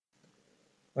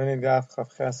Learning Gaf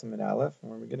Chav Chesem and Aleph, and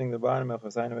we're beginning the bottom of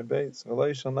Chosayim and Beis.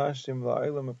 V'lo shel nashim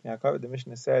la'olam of Yaakov. The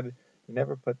Mishnah said he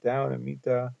never put down a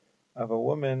mita of a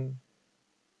woman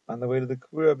on the way to the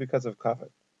Kura because of kavod.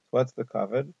 So what's the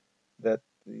kavod? That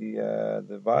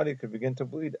the body could begin to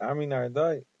bleed. Ami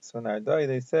nardai. So nardai,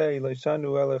 they say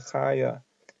leishanu ele chaya.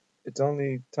 It's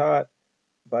only taught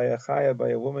by a chaya, by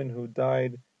a woman who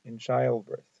died in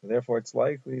childbirth. So therefore, it's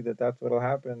likely that that's what will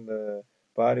happen. The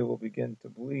body will begin to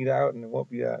bleed out, and it won't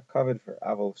be covered for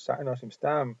avol sha'noshim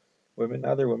stam. Women,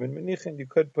 other women, menichin, you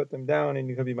could put them down and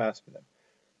you could be masked for them.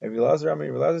 Rabbi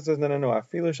Elazar says, no,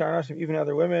 afilu sha'noshim, even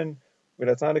other women, but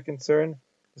that's not a concern.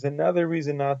 There's another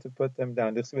reason not to put them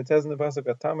down. It says in the pasuk,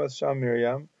 "Atamas sham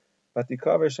Miriam,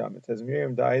 batikaver sham." It says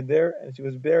Miriam died there and she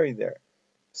was buried there.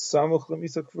 Samuch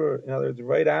l'misa kfur. In other words,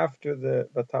 right after the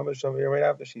Batama Shamir, right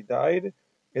after she died,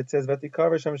 it says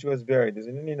Vatikaver Sham, she was buried. There's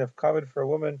an Indian of covered for a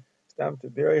woman, it's time to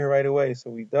bury her right away. So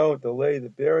we don't delay the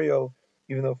burial,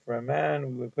 even though for a man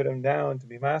we would put him down to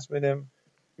be masmid him.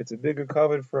 It's a bigger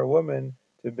covered for a woman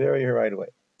to bury her right away.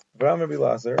 Rabbi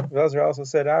Lazar also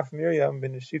said, Af Miriam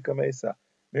bin Neshika Mesa.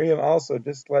 Miriam also,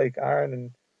 just like Aaron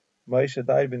and Moshe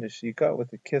died bin Neshika with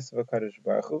the kiss of a Kadosh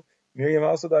Baruch Hu, Miriam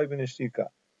also died bin Neshika.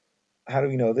 How do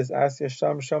we know this? Asya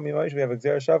Sham Sham Moshe. We have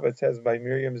Xer Shav. It says by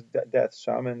Miriam's death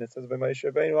Sham, and it says by Moshe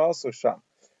Rabbeinu also Sham.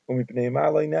 So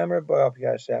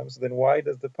then why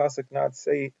does the pasuk not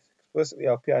say explicitly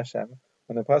Al Pi Hashem?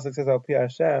 When the pasuk says Al Pi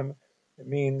Hashem, it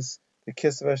means the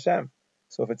kiss of Hashem.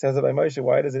 So if it says it by Moshe,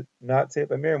 why does it not say it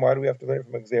by Miriam? Why do we have to learn it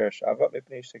from Xer Shav?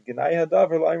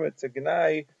 It's a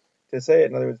genai to say it.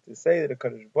 In other words, to say that a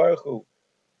Kadosh Baruch Hu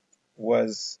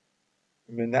was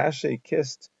Menashe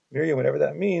kissed Miriam, whatever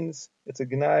that means, it's a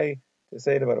gnai to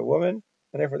say it about a woman,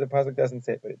 and therefore the pasuk doesn't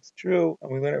say it, but it's true,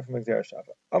 and we learn it from Xer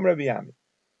Shava. Amr Rabbi Yami,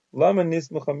 Lama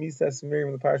nismucha misas Miriam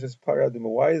in the parashas Paraduma.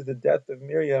 Why is the death of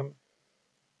Miriam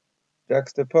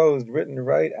juxtaposed, written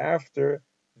right after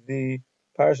the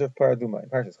parasha of Paraduma? In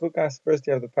parashas Chukas, first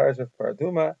you have the parasha of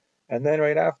Paraduma, and then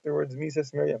right afterwards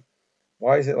misas Miriam.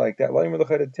 Why is it like that?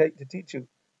 To teach you,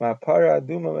 Ma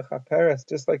Paraduma mechaperes,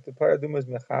 just like the Paraduma is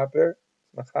mechaper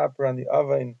on the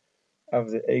oven of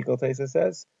the Egel, Taisa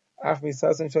says. Af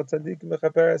misasan shel tzadikim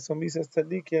mechaperes, so misas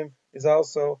tzadikim is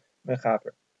also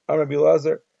mechaper. Rabbi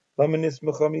Elazar, lamanis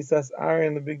misas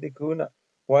Aaron the Big Day Kahuna.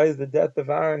 Why is the death of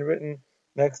Aaron written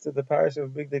next to the parish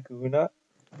of Big Day Kahuna?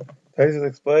 Taisa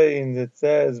explains, it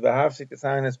says, v'havshik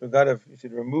esanis begadav, you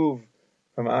should remove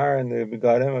from Aaron the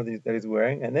begadim that he's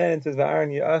wearing, and then it says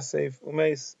v'Aaron yasef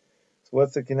umeis. So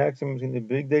what's the connection between the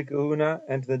Big Day Kahuna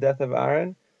and to the death of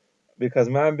Aaron? Because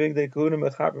man big day kahuna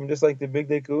mechaprim, just like the big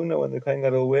day kahuna, when the kohen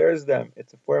gadol wears them,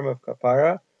 it's a form of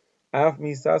kapara. Af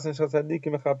misasan shel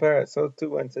tzadikim mechaperet. So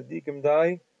too, when tzadikim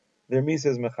die, their misa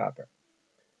is mechaper.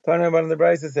 Tana about the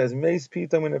Brisa says, meis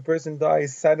pitam, when a person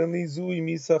dies suddenly, zui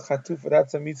misa chatufa.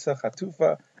 That's a misa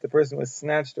chatufa. The person was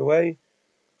snatched away.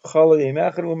 Chalei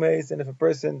mecher umeis, and if a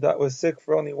person that was sick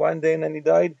for only one day and then he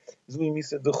died, zui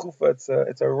misa dechufa.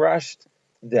 It's a rushed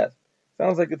death.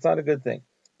 Sounds like it's not a good thing.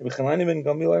 He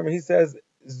says,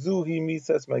 Zuhi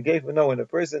misas magefa. No, when a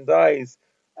person dies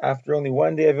after only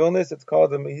one day of illness, it's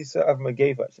called the misa of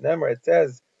magefa. Shemar, it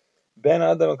says, Ben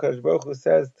Adam HaKadosh Baruch Hu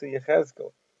says to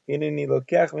Yechezkel, Hineni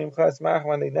lokech mimchas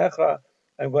machman einecha,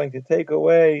 I'm going to take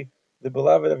away the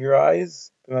beloved of your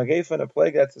eyes. Magefa, and a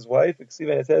plague, that's his wife. And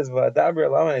it says, V'adaber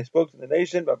elam, and I spoke to the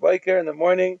nation, B'bayker, in the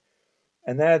morning,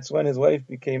 and that's when his wife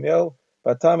became ill.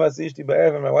 Batamas ishti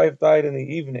ba'erev, and my wife died in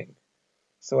the evening.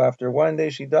 So after one day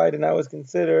she died, and that was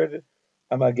considered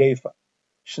a magefa.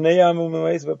 Shnei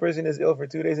yamim, if a person is ill for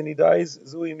 2 days and he dies,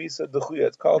 zui misa dechuya.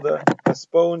 It's called a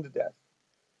postponed death.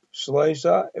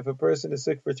 Shloisha, if a person is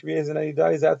sick for 3 days and then he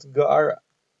dies, that's ga'ara.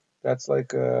 That's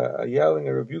like a yelling,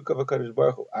 a rebuke of a Kadosh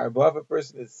Baruch Hu. Arba, if a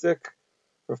person is sick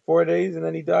for 4 days and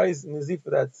then he dies, nizifa,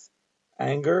 that's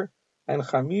anger. And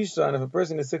chamisha, and if a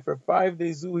person is sick for 5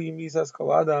 days, zui misas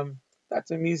koladam, that's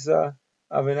a misa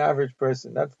of an average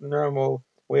person. That's the normal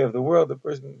way of the world. The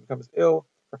person becomes ill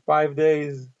for 5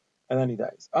 days and then he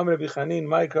dies. Amr Bichanin,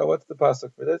 Maika, what's the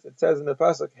pasuk for this? It says in the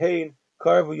pasuk, Hein,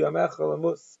 Karvu Yamecha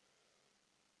Lamus.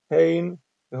 Hein,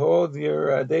 behold,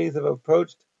 your days have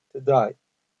approached to die.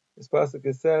 This pasuk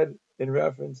is said in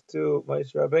reference to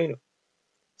Moshe Rabbeinu.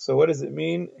 So what does it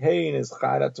mean? Hein is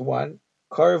chad, that's one.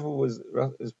 Karvu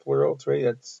is plural, trey,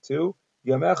 that's two.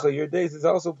 Yamecha, your days, is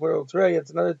also plural, trey,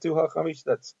 it's another two. Hachamish,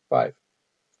 that's 5.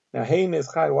 Now, hein is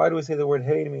chad. Why do we say the word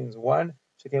hein means one?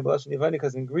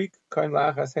 Because in Greek, kain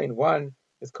la'achas hein, one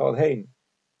is called hein.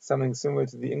 Something similar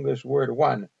to the English word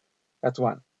one. That's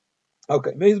one.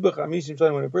 Okay.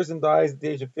 When a person dies at the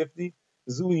age of 50,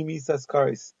 zui misas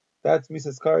karis. That's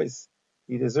misas karis.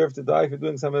 he deserved to die for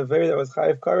doing some aver that was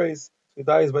chayiv kares. So he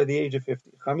dies by the age of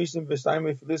 50. Chamishim v'shtayim,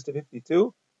 if he lives to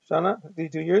 52, Shana,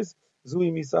 52 years.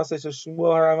 Zui misase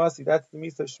Shmuel Haramasi, that's the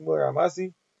misa Shmuel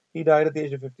Haramasi. He died at the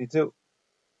age of 52.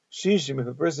 Shishim, if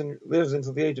a person lives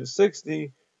until the age of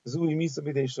 60, Zui misa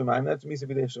b'dei shemaim, that's misa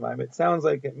b'dei shemaim. It sounds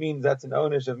like it means that's an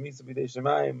onish of misa b'dei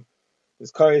shemaim.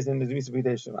 There's kares and there's misa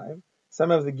b'dei shemaim.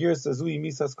 Some of the gears say Zui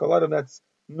misas koladim, that's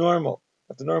normal.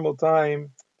 That's a normal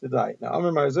time to die. Now,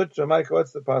 Amr Marzutra, Micah,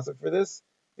 what's the pasuk for this?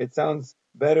 It sounds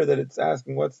better that it's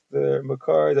asking what's the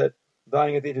makar that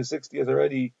dying at the age of 60 is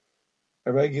already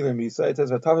a regular misa. It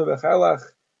says, "V'tava b'chalach,"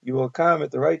 you will come at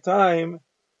the right time,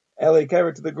 elei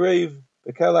kever, to the grave,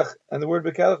 b'kelach, and the word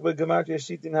b'kelach b'gematria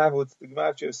shitin havu, it's the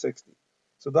gematria of 60.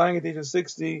 So dying at the age of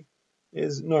 60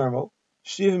 is normal.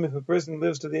 Shivim, if a person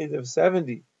lives to the age of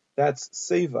 70, that's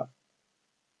seva.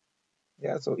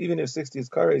 Yeah, so even if 60 is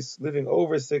kares, living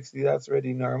over 60, that's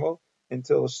already normal.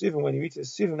 Until Shivim, when he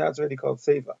reaches Shivim, that's already called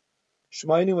Seva.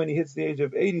 Shmaini, when he hits the age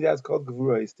of 80, that's called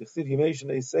Gvurais. Tichsiv Yimeshin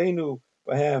Eisenu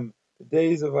Bahem, the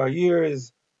days of our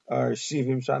years are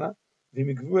Shivim Shana.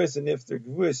 V'migvurais, and if they're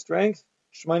Gvurais strength,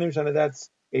 Shmainim Shana, that's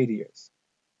 80 years.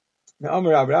 Now,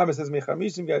 Amar Rabbi says,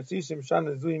 Mechamishim V'Yashishim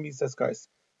Shana Zui Misas Kares.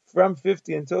 From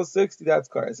 50 until 60, that's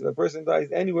Kares. If a person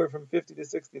dies anywhere from 50 to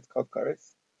 60, it's called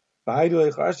Kares. Now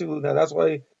that's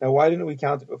why. Now why didn't we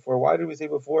count it before? Why did we say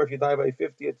before if you die by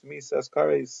 50 it's misas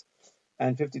kares,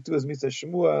 and 52 is misas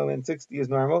shmuel, and 60 is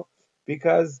normal?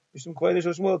 Because mishum kodesh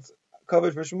shmuel, it's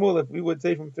covered for Shmuel. If we would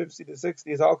say from 50 to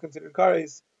 60 is all considered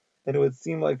kares, then it would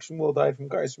seem like Shmuel died from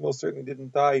kares. Shmuel certainly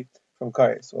didn't die from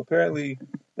kares. So apparently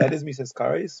that is misas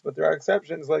kares, but there are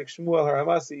exceptions like Shmuel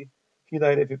Haramasi. He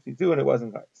died at 52 and it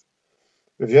wasn't kares.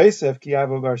 Rav Yosef,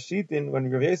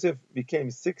 when Rav Yosef became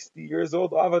 60 years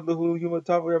old, Avad Lahu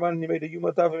Yumatav Rabbanan, he made a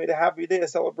Yumatav, he made a happy day, a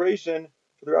celebration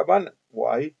for the Rabbanan.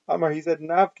 Why? Amar, he said,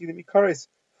 Navki the Kares.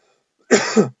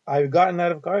 I've gotten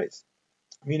out of Kares.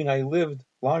 Meaning I lived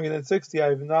longer than 60, I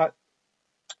have not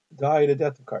died a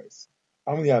death of Kares.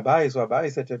 Amar Abai, so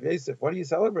Abai said to Rav Yosef, what are you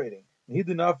celebrating?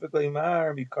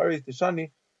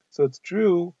 So it's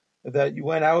true that you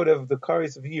went out of the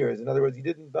Kares of years. In other words, you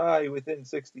didn't die within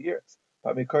 60 years.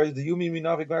 But because the Yumi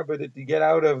Minafik Marba, that you get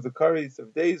out of the kares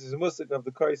of days, is a musik of the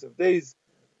kares of days.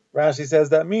 Rashi says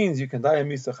that means you can die a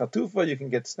misa chatufa, you can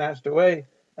get snatched away,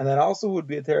 and that also would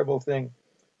be a terrible thing.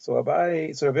 So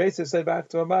Abai, so Rabbi said back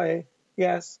to Abai,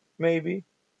 yes, maybe,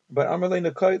 but Amarle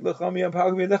Nakait Lechami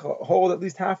Ampagmi Lecha, hold at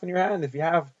least half in your hand. If you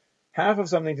have half of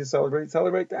something to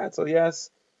celebrate that. So yes,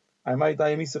 I might die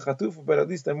a misa chatufa, but at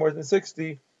least I'm more than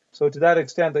 60. So to that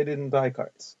extent, I didn't die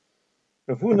kares.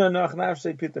 Rav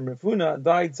Huna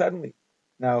died suddenly.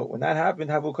 Now, when that happened,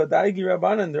 the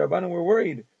Rabbanan were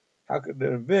worried. How could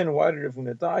there have been? Why did Rav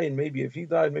Huna die? And maybe if he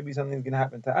died, maybe something's going to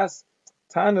happen to us.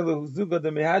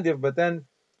 But then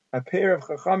a pair of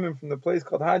Chachamim from the place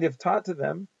called Hadyav taught to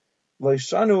them, they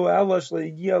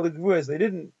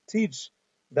didn't teach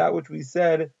that which we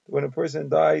said, when a person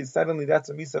dies, suddenly that's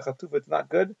a Misa Chatufa, it's not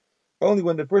good. Only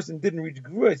when the person didn't reach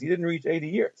Gvuras, he didn't reach 80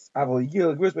 years. But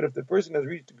if the person has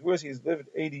reached Gvuras, he's lived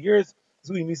 80 years,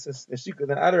 Zui Misas Neshika,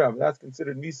 then Adarab, that's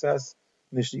considered Misas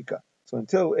Neshika. So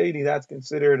until 80, that's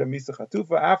considered a Misa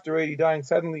Chatufa. After 80, dying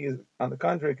suddenly is, on the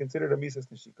contrary, considered a Misas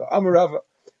Neshika. Amar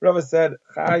Rava said,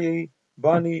 Chayi,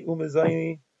 Bani,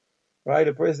 Umazaini, right?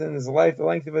 A person's life, the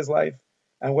length of his life,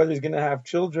 and whether he's going to have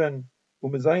children,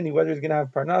 Umazaini, whether he's going to have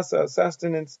Parnasa,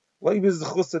 sustenance,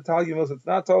 it's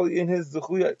not totally in his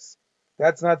Zuchuyas.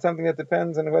 That's not something that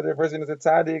depends on whether a person is a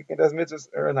tzaddik and does mitzvahs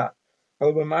or not.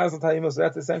 So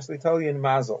that's essentially tali in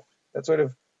mazel. That's sort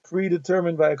of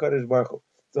predetermined by a Kadosh Baruch Hu.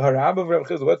 So Harab of Rav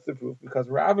Chizda, what's the proof? Because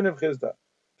Rav and Rav Chizda,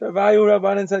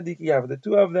 the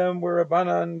two of them were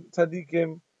Rabbanan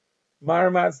Tzaddikim,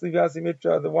 Marmatz Livasi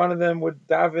Mitra. The one of them would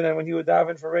daven, and when he would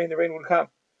daven for rain, the rain would come.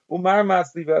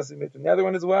 Umarmatz Livasi Mitra. And the other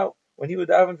one as well. When he would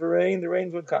daven for rain, the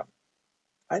rains would come.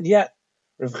 And yet,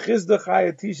 Rav Chizda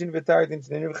Chaya Tishin V'Tartin,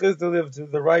 and Rav Chizda lived to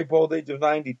the ripe old age of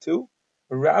 92.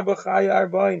 Rabba Chaya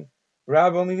Arbain,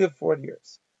 Rabba only lived 40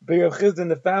 years. But Rav Chizda and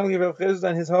the family of Rav Chizda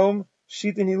and his home,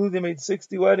 Shitin Hilu, they made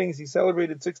 60 weddings. He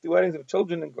celebrated 60 weddings of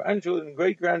children and grandchildren and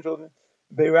great-grandchildren.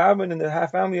 Be'Rabban and the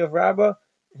family of Rabba,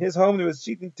 in his home there was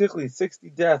Shitin Tichli, 60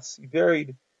 deaths. He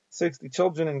buried 60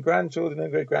 children and grandchildren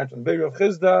and great-grandchildren. Bei Rav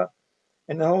Chizda,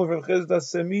 in the home of Rav Chizda,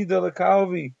 Semida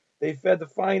Lekalvi, they fed the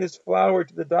finest flour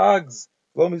to the dogs,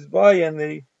 Lomizbai, and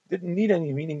they didn't need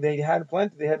any, meaning they had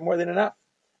plenty, they had more than enough.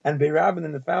 And Be'Rabban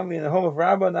and the family in the home of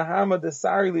Rabba, Nahama, the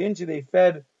Sari Liinchi, they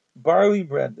fed barley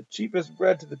bread, the cheapest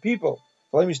bread to the people.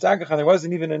 There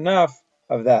wasn't even enough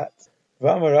of that.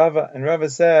 And Rava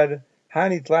said,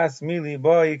 Hani tlas mili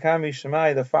boy kami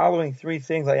shemai, the following three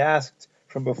things I asked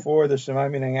from before the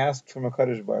Shemaim and asked from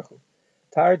HaKadosh Baruch Hu.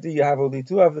 Tarti Yahavuli,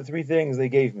 two of the three things they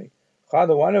gave me.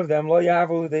 Chada, one of them, Lo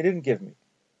Yahavuli, they didn't give me.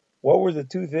 What were the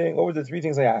three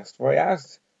things I asked for? I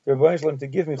asked the Rebbeinu Shalom to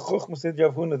give me Chuchmas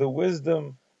Rav Huna, the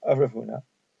wisdom of Rav Huna,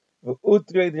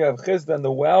 V'utrei Rav Chisda, and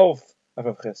the wealth of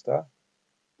Rav Chisda.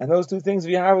 And those two things,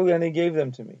 V'yahavuli, and they gave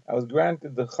them to me. I was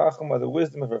granted the Chachma, the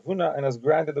wisdom of Rav Huna, and I was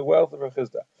granted the wealth of Rav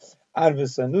Chisda. And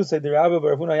V'sanusei de Rabba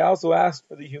Rav Huna, I also asked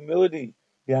for the humility,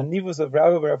 the anivus of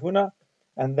Rabba Rav Huna,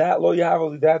 and that Lo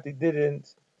Yahavuli, that they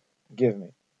didn't give me.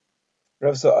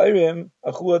 Rav Sa'arim,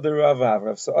 Achua de Rava.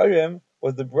 Rav Sa'arim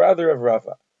was the brother of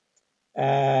Rava.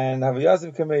 And Rav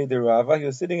Yosef Kamei de Rava, he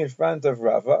was sitting in front of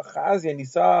Rava, Chazi, and he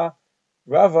saw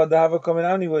Rava, the Hava coming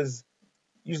out, he was,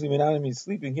 usually Menani means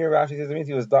sleeping. Here Rashi says it means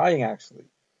he was dying actually.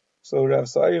 So Rav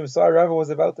Sa'arim saw Rava was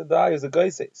about to die, he was a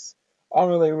Gaises.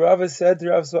 Amalei Rava said to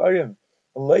Rav Sa'arim,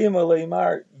 Alayim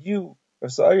Alaymar, you,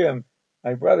 Rav Sa'arim,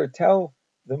 my brother, tell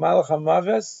the Malach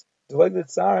HaMaves, to like the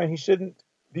Tsar, and he shouldn't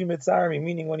be mitzarmi,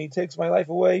 meaning when he takes my life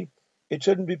away, it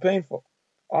shouldn't be painful.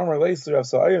 Amar Leister Rav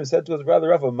Sa'arim said to his brother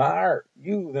Rava, Mar,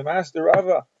 you, the master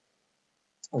Rava,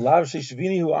 Lav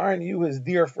Sheshvini, who aren't you his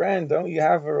dear friend? Don't you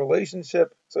have a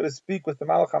relationship, so to speak, with the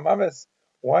Malach HaMaves?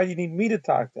 Why do you need me to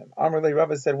talk to him? Amar Le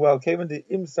Rava said, well, Kevin the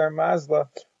Imsar Mazla,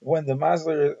 when the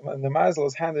Mazla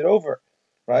is handed over,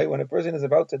 right? When a person is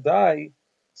about to die,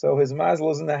 so his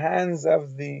Mazla is in the hands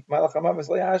of the Malach HaMaves,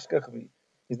 Le'ashkachvi.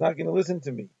 He's not going to listen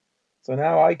to me. So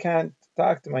now I can't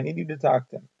talk to him. I need you to talk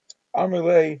to him.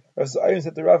 Amrlei, Rav Sa'arim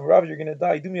said to Rav, you're going to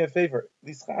die. Do me a favor.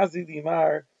 Lischazi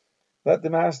limar, let the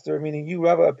master, meaning you,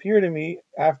 Rava, appear to me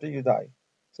after you die.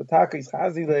 So Taka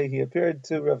Ischazi, he appeared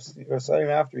to Rav Sa'arim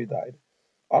after he died.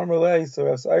 Amrlei, so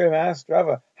Rav Sa'arim asked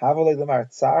Rava, Havalei limar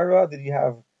tzara, did he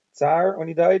have tsar when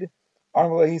he died?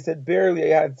 Amrlei, he said,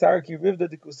 barely. I had tsar ki rivda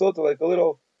de kusota, like a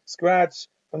little scratch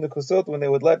from the kusota. When they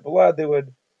would let blood, they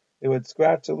would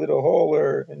scratch a little hole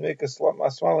and make a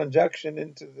small injection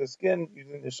into the skin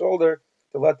using the shoulder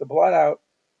to let the blood out.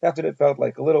 That's what it felt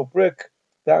like, a little prick.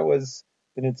 That was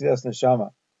the Nitzias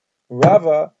Neshama.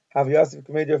 Rava, Hav Yosef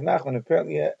Kamei of Nachman.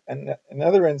 Apparently, in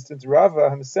another instance, Rava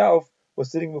himself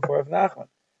was sitting before Rav Nachman.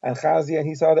 And Chazi, and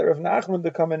he saw that Rav Nachman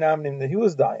become enamnim, that he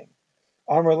was dying.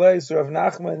 Amar Lei, so Rav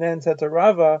Nachman then said to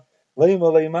Rava,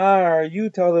 Leima Leimar, you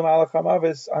tell the Malach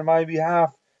HaMaves on my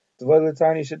behalf, the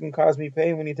Leilitani shouldn't cause me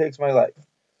pain when he takes my life.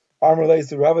 Amar Lei,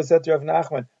 so Rava said to Rav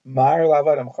Nachman, Mar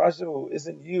Lavadam Chashavu,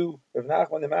 isn't you, Rav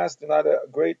Nachman, the master, not a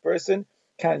great person?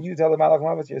 Can't you tell the Malach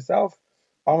HaMaves yourself?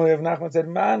 Amar Rav Nachman said,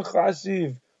 Man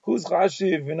Chashiv, who's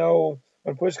Chashiv? You know,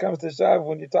 when push comes to shove,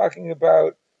 when you're talking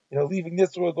about, leaving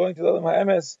this world, going to the Olam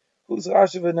HaEmes, who's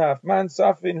Chashiv enough? Man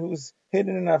Safin, who's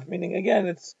hidden enough? Meaning, again,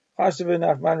 it's Chashiv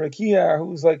enough. Man Rakia,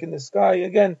 who's like in the sky?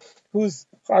 Again, who's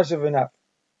Chashiv enough?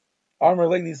 Amar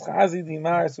Leilis Chazi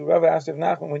Dimar, so Rava asked Rav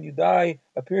Nachman, when you die,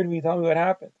 appear to me, tell me what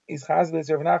happened. Is Chazi Leilis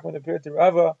Rav Nachman appeared to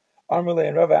Rava? Amar Le,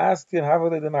 and Rava asked him,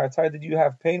 Havalei Dimar, did you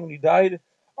have pain when you died?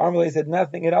 Amar Le said,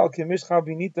 nothing at all. Kimishcha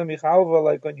binita michalva,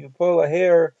 like when you pull a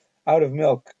hair out of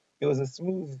milk. It was a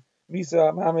smooth,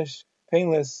 misa, mamish,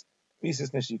 painless, mises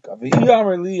neshika.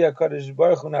 Amar Li, HaKadosh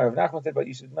Baruch Hu, Rav Nachman said, but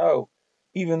you should know,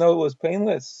 even though it was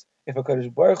painless, if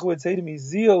HaKadosh Baruch Hu would say to me,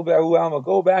 Zil be'ahu alma,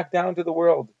 go back down to the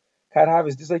world.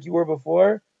 Kadhavis, just like you were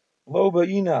before, lo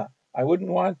ba'ina, I wouldn't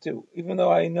want to, even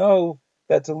though I know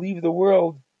that to leave the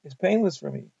world is painless for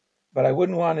me, but I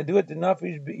wouldn't want to do it to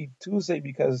nafish be'ituse,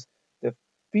 because the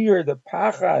fear, the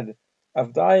pachad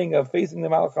of dying, of facing the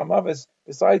Malach HaMaves,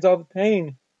 besides all the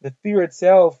pain, the fear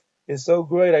itself is so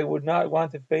great, I would not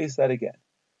want to face that again.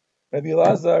 Rabbi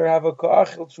Elazar have a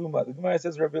ka'achil truma. The Gemara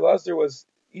says Rabbi Elazar was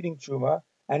eating truma,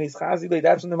 and he's chazile,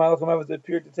 that's when the Malach HaMaves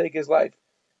appeared to take his life.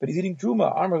 But he's eating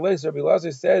truma. Amar Leis, Rabbi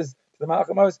Elazar says to the Malach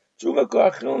HaMaves, truma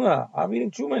ka'achilna, I'm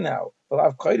eating truma now. But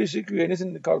I've kodesh ikri, and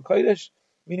isn't it called kodesh?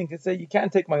 Meaning to say, you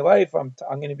can't take my life, I'm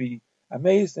going to be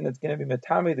amazed, and it's going to be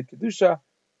metame, the kedusha.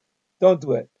 Don't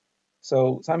do it.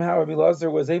 So somehow Rabbi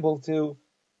Elazar was able to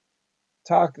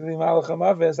talk the Malach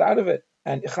HaMaves out of it.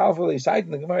 And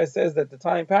the Gemara says that the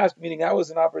time passed, meaning that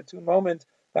was an opportune moment.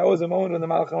 That was a moment when the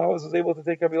Malach HaMaves was able to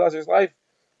take Rabbi Elazar's life.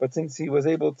 But since he was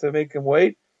able to make him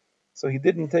wait, so he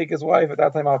didn't take his wife at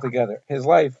that time altogether. His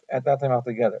life at that time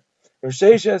altogether.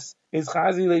 Rosheshes is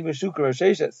Chazi Le B'Shuka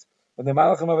Rosheshes. When the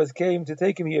Malach HaMaves came to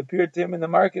take him, he appeared to him in the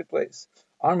marketplace.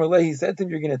 Amar Le, he said to him,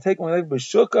 you're going to take my life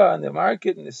B'Shuka in the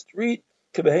market, in the street,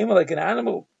 Kebehema, like an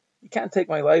animal. You can't take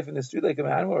my life in the street like an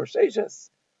animal. Rosheshes.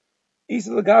 Isa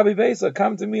Lagabi Besa,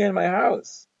 come to me in my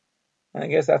house. And I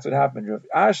guess that's what happened.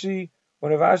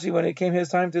 When it came his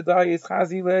time to die, is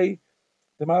Chazi Le,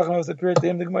 the Malach HaMaves appeared to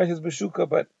him. The Gemara says B'Shuka,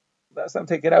 but let's not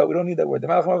take it out. We don't need that word. The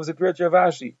Malach HaMaves appeared to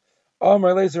Rav Ashi.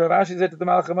 Amar Lezer, Rav Ashi said to the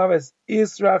Malach HaMaves,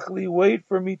 Israchli, wait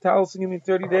for me, Talsin, give me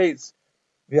 30 days.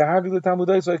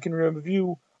 So I can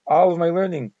review all of my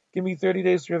learning. Give me 30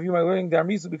 days to review my learning,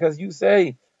 because you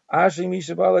say, right?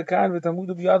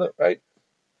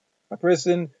 A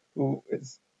person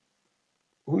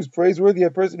who's praiseworthy,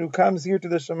 a person who comes here to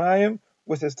the Shemayim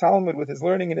with his Talmud, with his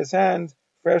learning in his hand,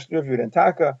 freshly reviewed. And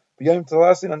Taka, B'yom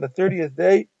Talasin, on the 30th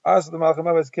day, also the Malach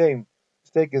HaMaves came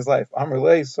to take his life. Amr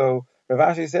Lei, so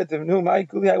Rav Ashi said to him, no, my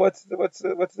Kuli, what's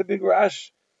the big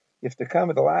rush? You have to come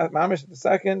at the last, Mamish at the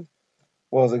second.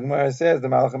 Well, as the Gemara says, the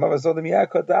Malach HaMaves told him,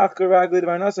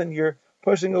 and you're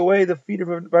pushing away the feet of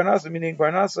Barnasan, meaning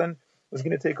Barnasan was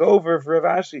going to take over for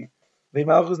Rav Ashi. We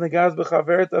know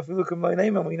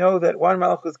that one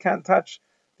Malchus can't touch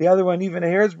the other one even a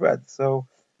hair's breadth. So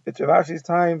it's Rav Ashi's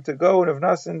time to go, and Rav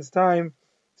Nasan's time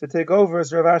to take over,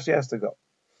 so Rav Ashi has to go.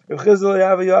 Rav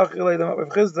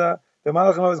Chizda, the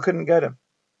Malach HaMaves couldn't get him.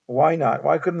 Why not?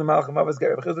 Why couldn't the Malach HaMaves get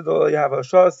Rav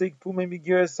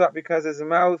Chizda? Because his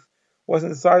mouth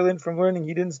wasn't silent from learning.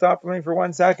 He didn't stop learning for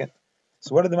 1 second.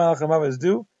 So what did the Malach HaMaves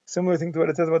do? Similar thing to what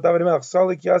it says about David Melech.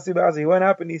 He went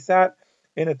up and he sat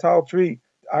in a tall tree.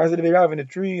 Arzin in a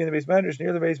tree in the base medrash,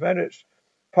 near the base medrash.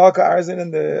 Palka Arzin,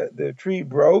 and the tree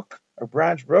broke, a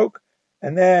branch broke.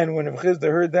 And then when Rav Chizda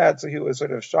heard that, so he was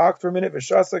sort of shocked for a minute,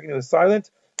 Vishasak, and he was silent.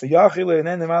 And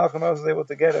then the Malach HaMaves was able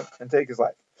to get him and take his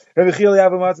life. The Malach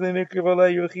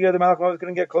HaMaves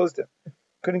couldn't get close to him.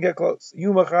 Couldn't get close.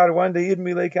 One day he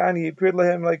appeared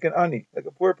to him like an ani, like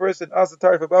a poor person.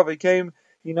 He came,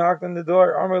 he knocked on the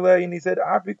door, and he said,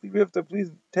 please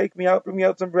take me out, bring me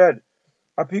out some bread.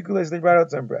 Apikules, they brought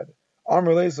out some bread. So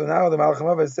now the Malach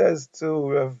HaMaves says to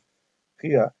Rav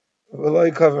Chia,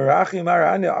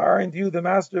 aren't you the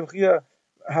master of Chia,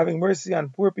 having mercy on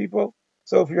poor people?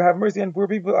 So if you have mercy on poor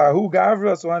people, who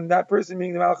gavra? So on that person,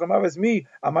 meaning the Malach HaMaves, me,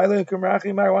 why are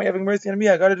you having mercy on me?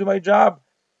 I got to do my job.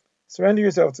 Surrender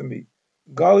yourself to me.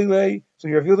 Galilei, so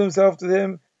he revealed himself to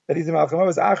him that he's the Malach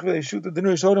HaMaves. Achvei, shoot the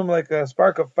dinur, showed him like a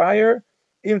spark of fire.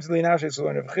 Even to the Inashe, so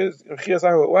when Rav Chia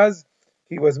saw who it was,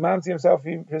 he was mamti himself,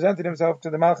 he presented himself to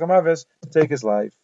the Malach HaMaves to take his life.